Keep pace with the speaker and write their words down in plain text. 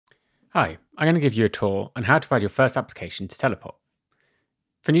Hi, I'm going to give you a tour on how to add your first application to Teleport.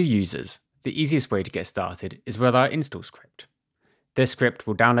 For new users, the easiest way to get started is with our install script. This script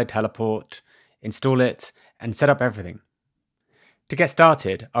will download Teleport, install it, and set up everything. To get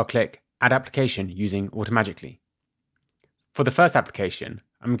started, I'll click Add Application using Automagically. For the first application,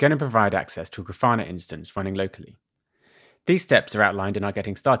 I'm going to provide access to a Grafana instance running locally. These steps are outlined in our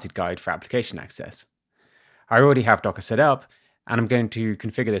Getting Started guide for application access. I already have Docker set up, and I'm going to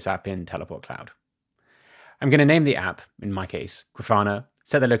configure this app in Teleport Cloud. I'm going to name the app, in my case, Grafana,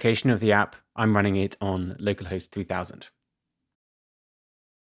 set the location of the app. I'm running it on localhost 3000.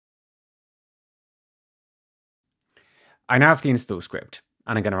 I now have the install script,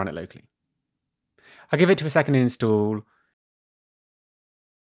 and I'm going to run it locally. I'll give it to a second install,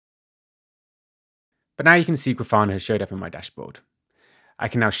 but now you can see Grafana has showed up in my dashboard. I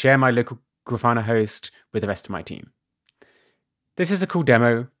can now share my local Grafana host with the rest of my team. This is a cool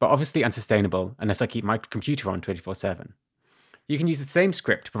demo, but obviously unsustainable unless I keep my computer on 24/7. You can use the same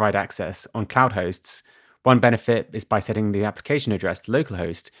script to provide access on cloud hosts. One benefit is by setting the application address to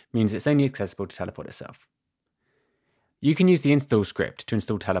localhost means it's only accessible to Teleport itself. You can use the install script to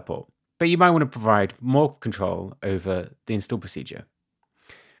install Teleport, but you might want to provide more control over the install procedure.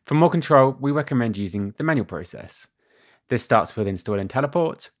 For more control, we recommend using the manual process. This starts with installing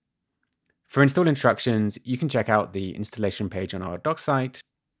Teleport. For install instructions, you can check out the installation page on our doc site.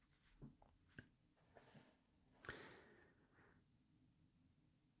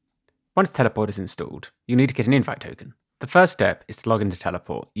 Once Teleport is installed, you'll need to get an invite token. The first step is to log into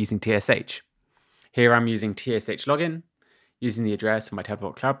Teleport using TSH. Here I'm using TSH login, using the address of my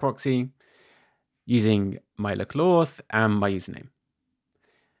Teleport Cloud Proxy, using my local auth and my username.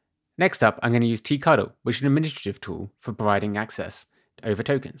 Next up, I'm going to use tcuddle, which is an administrative tool for providing access over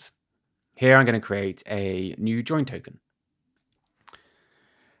tokens. Here I'm going to create a new join token.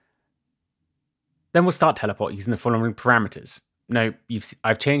 Then we'll start Teleport using the following parameters. No,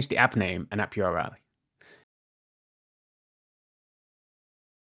 I've changed the app name and app URL.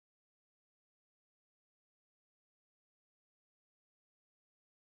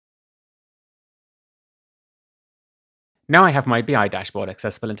 Now I have my BI dashboard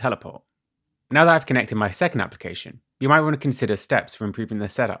accessible in Teleport. Now that I've connected my second application, you might want to consider steps for improving the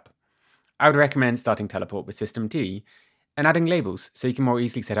setup. I would recommend starting Teleport with systemd and adding labels so you can more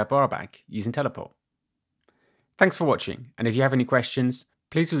easily set up RBAC using Teleport. Thanks for watching, and if you have any questions,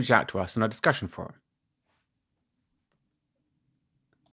 please reach out to us on our discussion forum.